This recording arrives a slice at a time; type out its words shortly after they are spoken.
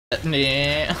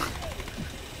Yeah.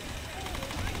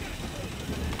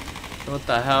 What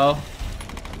the hell?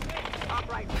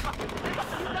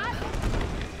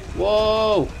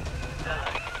 Whoa!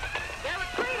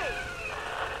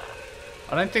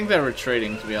 I don't think they're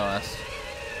retreating, to be honest.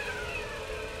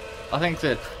 I think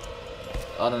that,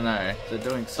 I don't know, they're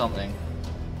doing something.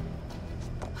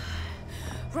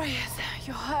 Reyes,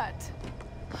 you're hurt.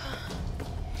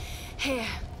 Here.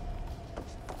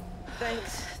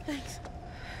 Thanks.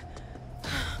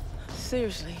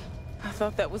 Seriously, I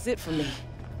thought that was it for me.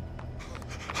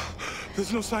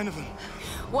 There's no sign of him.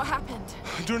 What happened?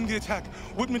 During the attack,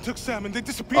 Whitman took Sam and they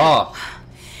disappeared. Oh.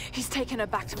 He's taken her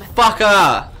back to Matthias.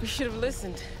 Fucker! We should have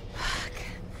listened.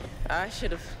 I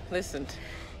should have listened.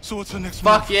 So what's our next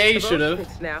Fuck move? yeah, you The should boat's have.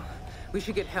 fixed now. We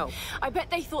should get help. I bet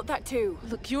they thought that too.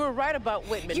 Look, you were right about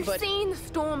Whitman, You've but... seen the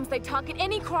storms. They target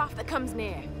any craft that comes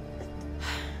near.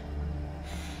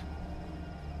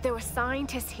 There were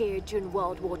scientists here during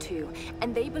World War II,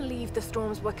 and they believed the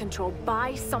storms were controlled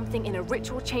by something in a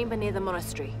ritual chamber near the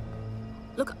monastery.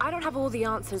 Look, I don't have all the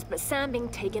answers, but Sam being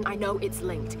taken, I know it's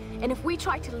linked. And if we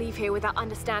try to leave here without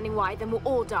understanding why, then we'll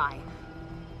all die.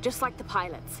 Just like the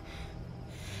pilots.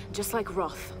 Just like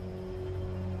Roth.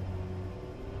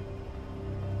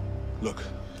 Look,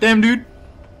 Damn, dude.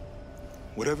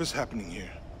 whatever's happening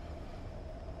here,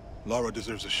 Lara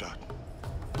deserves a shot.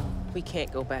 We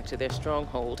can't go back to their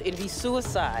stronghold. It'd be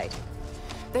suicide.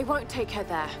 They won't take her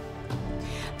there.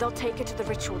 They'll take her to the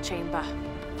ritual chamber.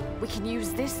 We can use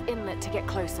this inlet to get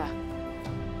closer.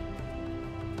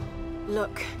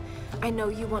 Look, I know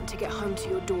you want to get home to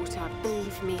your daughter.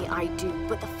 Believe me, I do.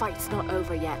 But the fight's not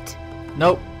over yet.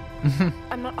 Nope.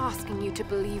 I'm not asking you to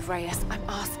believe, Reyes. I'm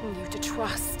asking you to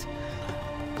trust.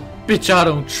 Bitch, I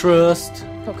don't trust.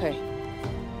 Okay.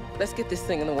 Let's get this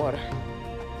thing in the water.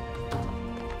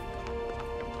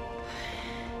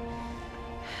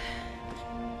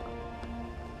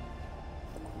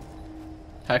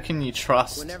 How can you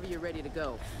trust? Whenever you're ready to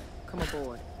go, come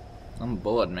aboard. I'm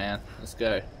bored, man. Let's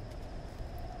go.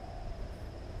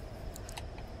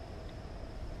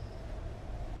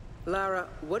 Lara,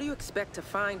 what do you expect to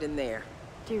find in there?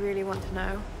 Do you really want to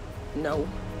know? No,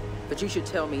 but you should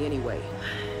tell me anyway.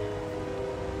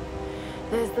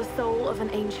 There's the soul of an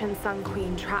ancient Sun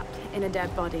Queen trapped in a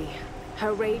dead body.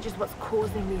 Her rage is what's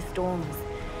causing these storms.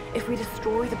 If we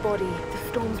destroy the body, the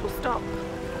storms will stop.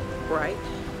 Right?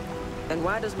 And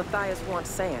why does Matthias want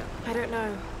Sam? I don't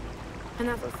know. And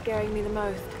that's what's scaring me the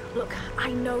most. Look,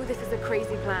 I know this is a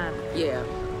crazy plan. Yeah,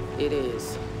 it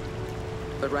is.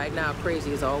 But right now,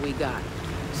 crazy is all we got.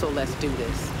 So let's do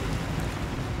this.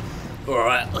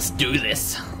 Alright, let's do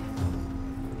this.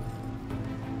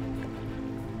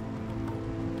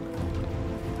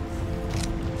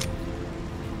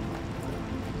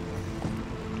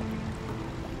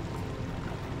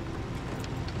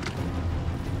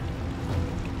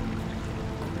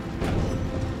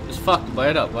 Just fuck the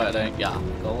boat up, why don't ya?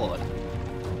 God.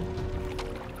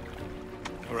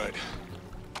 All right,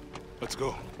 let's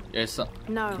go. Yes, sir.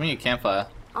 No. Give me a campfire.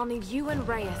 I'll need you and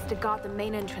Reyes to guard the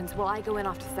main entrance while I go in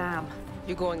after Sam.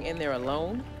 You going in there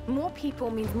alone? More people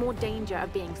means more danger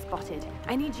of being spotted.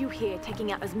 I need you here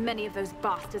taking out as many of those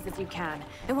bastards as you can.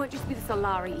 It won't just be the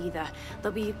Solari either.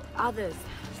 There'll be others.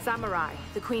 Samurai,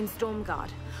 the Queen's Storm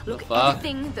Guard. Look, fuck?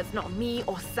 anything that's not me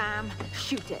or Sam,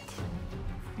 shoot it.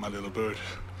 My little bird.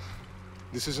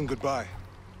 This isn't goodbye.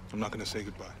 I'm not gonna say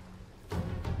goodbye.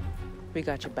 We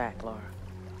got your back, Lara.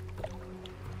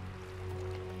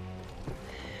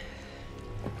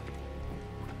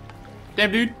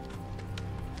 Damn, dude.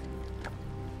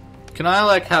 Can I,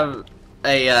 like, have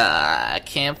a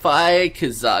campfire?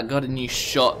 Because I got a new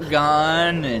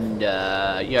shotgun, and,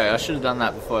 yeah, I should have done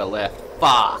that before I left.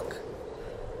 Fuck.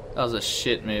 That was a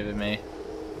shit move of me.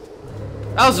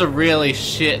 That was a really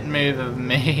shit move of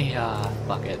me. Ah,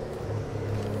 fuck it.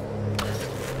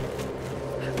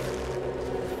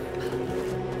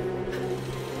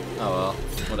 Oh well,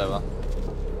 whatever.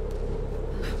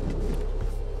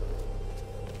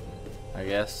 I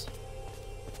guess.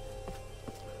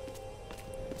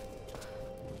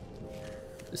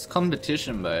 This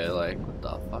competition, bro, like, what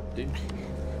the fuck, dude?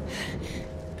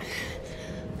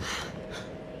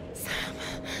 Sam,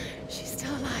 she's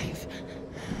still alive.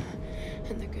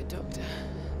 And the good doctor.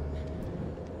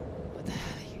 What the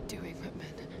hell are you doing,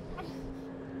 Whitman?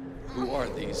 Who are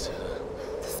these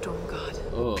The Storm Guard.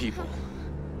 Oh. people?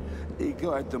 They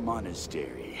guard the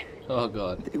monastery. Oh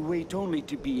god. They wait only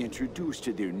to be introduced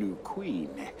to their new queen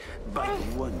by the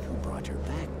one who brought her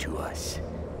back to us.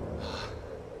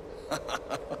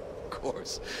 Of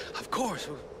course.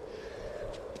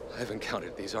 I've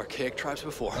encountered these archaic tribes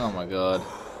before. Oh my god.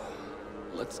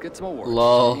 let's get some more.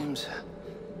 Lol. James.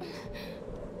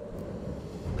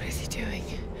 What is he doing?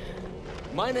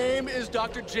 My name is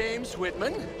Dr. James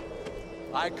Whitman.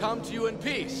 I come to you in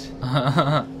peace.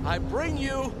 I bring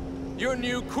you your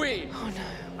new queen. Oh no.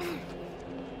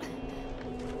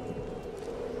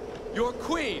 Your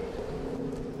queen.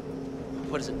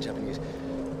 What is it in Japanese?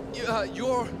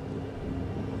 Your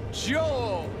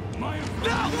Joe.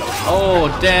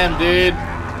 Oh, damn, dude.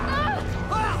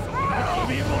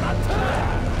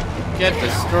 Get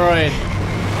destroyed.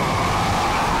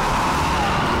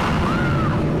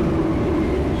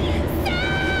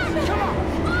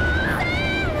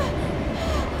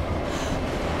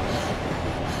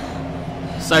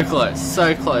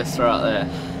 So close right there.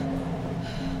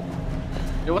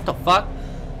 Yo, what the fuck?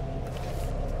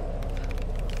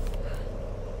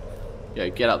 Yo,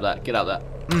 get up that, get up that.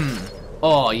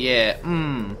 Oh yeah,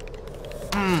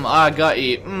 I got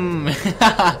you.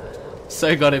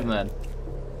 So got him then.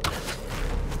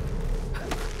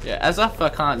 Yeah, as if I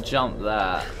can't jump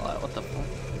that. Like, what the fuck?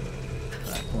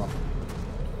 Alright, come on.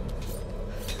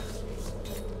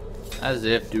 As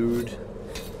if, dude.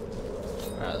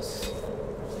 Alright, let's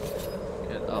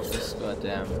get up this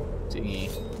goddamn thingy.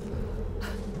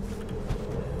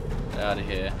 Get out of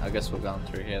here. I guess we're going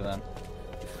through here then.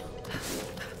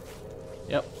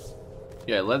 Yep.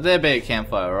 Yeah, let there be a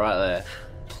campfire right there.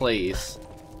 Please.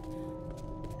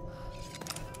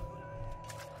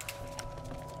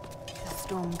 The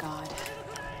Storm Guard.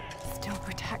 Still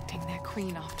protecting their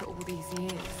queen after all these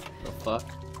years. The fuck?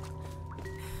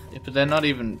 Yeah, but they're not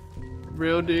even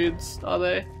real dudes, are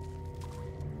they?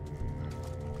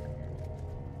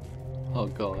 Oh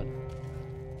god.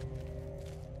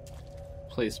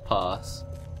 Please pass.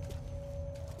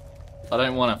 I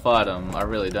don't want to fight them, I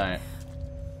really don't.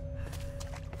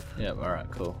 Yep, alright,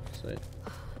 cool. Sweet.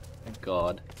 Thank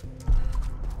god.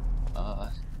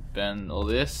 Burn all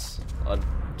this. I'd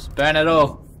just burn it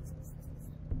all.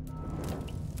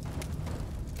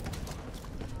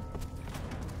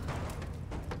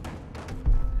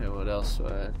 Okay, what else do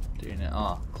I do now?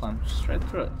 Oh, climb straight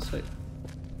through it. Sweet.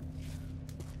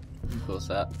 Of course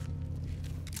that.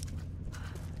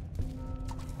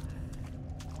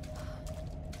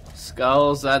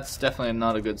 Skulls, that's definitely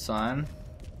not a good sign.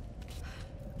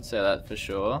 I'd say that for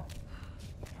sure.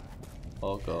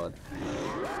 Oh god.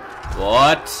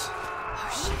 What? Oh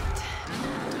shit.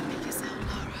 Don't make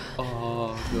yourself, Laura.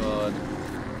 Oh god.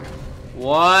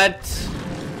 What?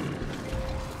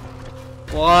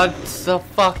 What the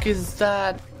fuck is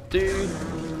that, dude?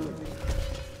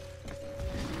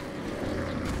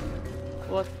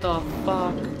 What the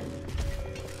fuck?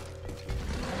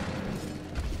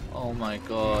 Oh my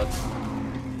god.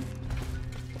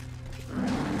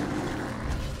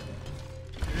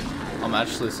 I'm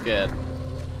actually scared.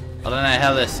 I don't know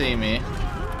how they see me. I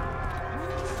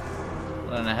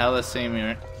don't know how they see me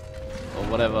or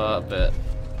whatever, but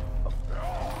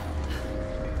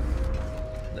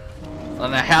I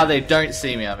don't know how they don't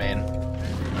see me, I mean.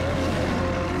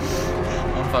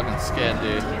 I'm fucking scared,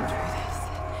 dude.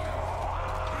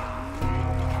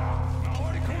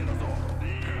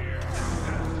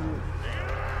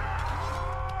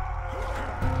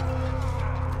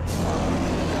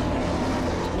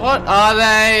 What are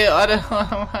they? I don't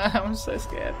know. I'm so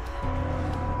scared.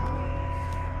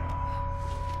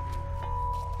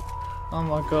 Oh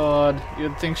my god.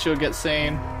 You'd think she'll get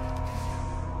seen.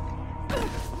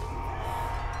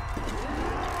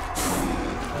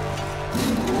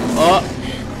 Oh!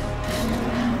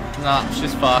 Nah,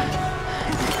 she's fucked.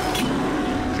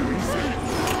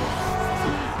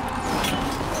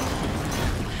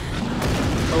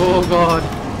 Oh god.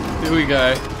 Here we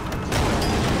go.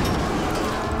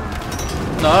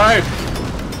 No!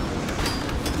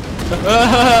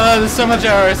 There's so much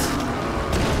arrows.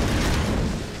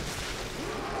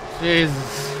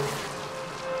 Jesus.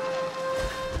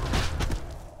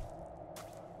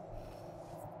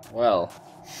 Well,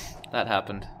 that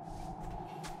happened.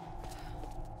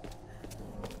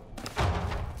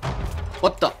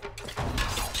 What the?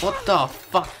 What the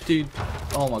fuck, dude?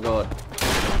 Oh my god.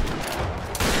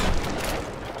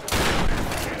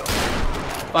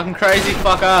 Fucking crazy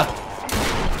fucker.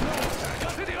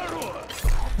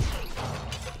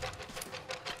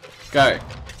 Go.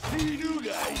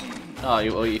 Oh,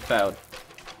 you failed.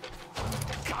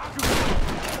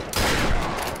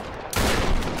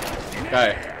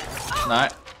 Go. No.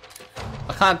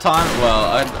 I can't time it well.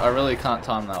 I really can't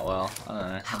time that well. I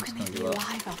don't know. How can they be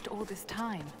alive after all this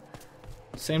time?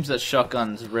 Seems that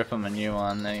shotguns rip them a new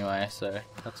one anyway, so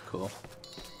that's cool.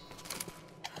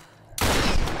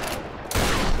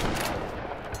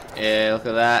 Yeah, look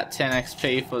at that. 10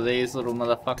 XP for these little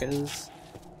motherfuckers.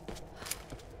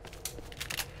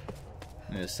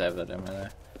 I need to save that ammo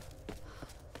there.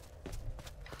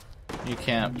 New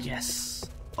camp. Yes.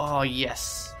 Oh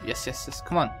yes. Yes.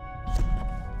 Come on.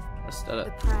 Let's do it.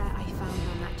 The prayer I found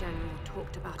on that general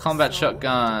talked about Combat a soul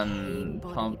shotgun. decaying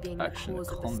body Pump being the action cause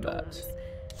of the combat. storms.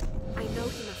 I know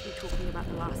he must be talking about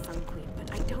the last Sun Queen,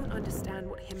 but I don't understand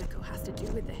what Himiko has to do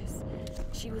with this.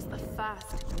 She was the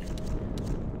first queen.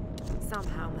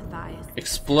 Somehow Matthias...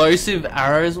 Explosive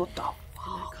arrows? What the And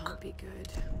fuck? that can't be good.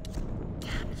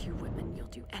 Damn you women, you'll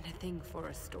do anything for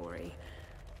a story.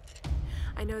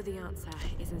 I know the answer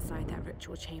is inside that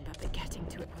ritual chamber, but getting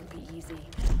to it won't be easy.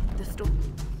 The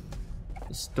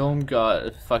Storm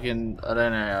got fucking... I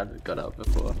don't know, I got up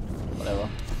before. Whatever.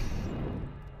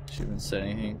 She haven't said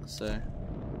anything, so...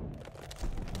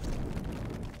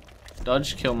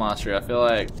 Dodge kill mastery. I feel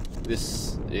like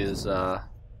this is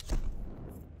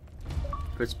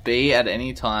press B at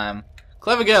any time.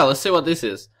 Clever girl, let's see what this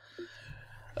is.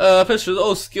 Press with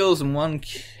all skills in one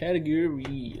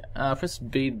category. Press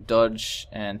B to dodge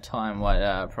and time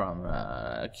white from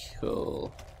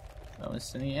kill. Don't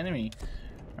miss any enemy.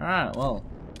 Alright, well.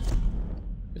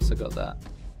 Guess I got that.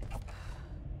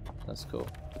 That's cool.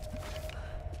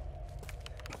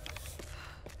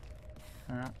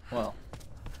 Alright, well.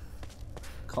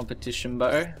 Competition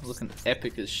bow, looking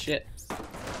epic as shit.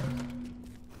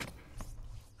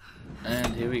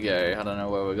 And here we go. I don't know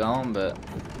where we're going, but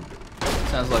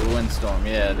sounds like a windstorm.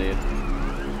 Yeah, dude.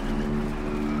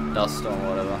 Dust storm,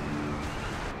 whatever.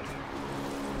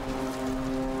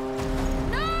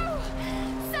 No!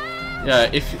 Sam! Yeah,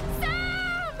 if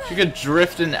you could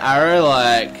drift an arrow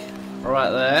like right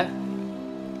there.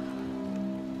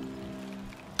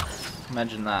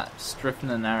 Imagine that, just drifting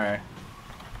an arrow.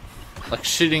 Like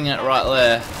shooting it right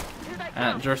there,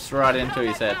 and it drifts right into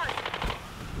his head.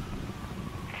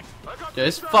 Dude,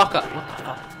 this fucker. What the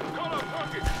fuck?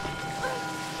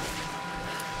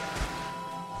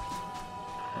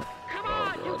 Oh,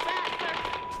 God.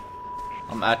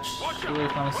 I'm actually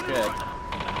kind of scared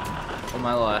for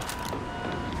my life.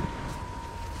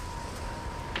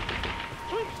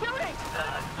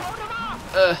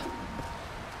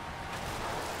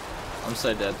 I'm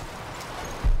so dead.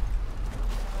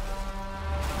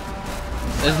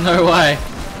 There's no way.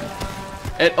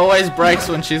 It always breaks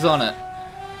when she's on it.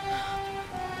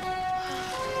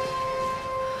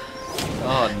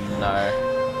 Oh no.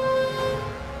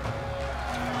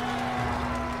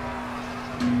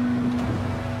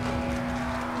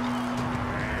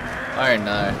 Oh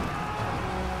no.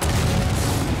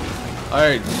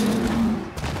 Oh.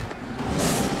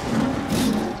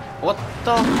 What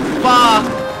the fuck?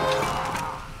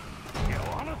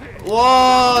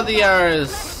 Whoa, the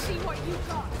arrows.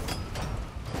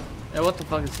 Yeah, what the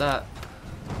fuck is that?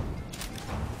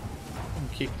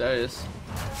 Kick those.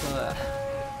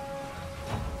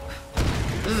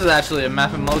 This is actually a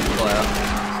map in multiplayer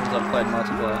since I've played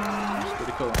multiplayer. It's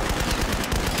pretty cool.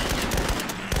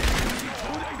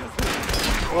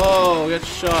 Whoa, get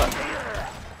shot.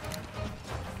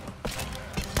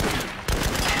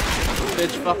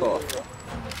 Bitch, fuck off.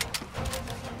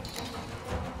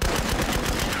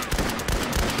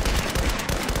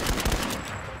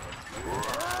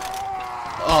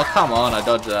 Oh, come on, I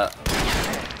dodged that.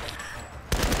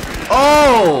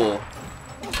 Oh!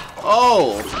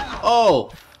 Oh!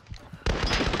 Oh!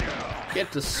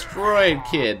 Get destroyed,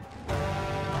 kid.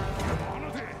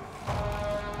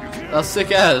 That's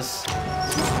sick as.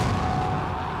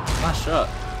 Nice shot.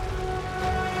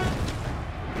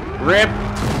 Rip!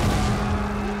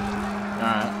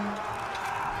 Alright.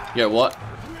 Yo, what?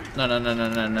 No.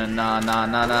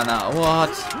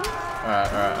 What?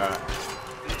 Alright.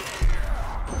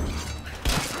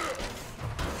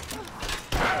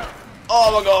 Oh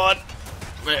my god!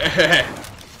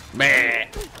 Meh.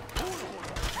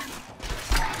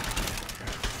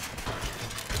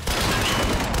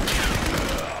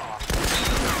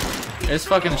 This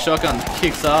fucking shotgun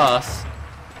kicks ass.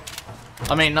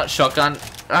 I mean, not shotgun.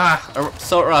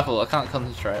 Assault rifle. I can't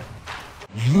concentrate.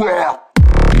 Yeah.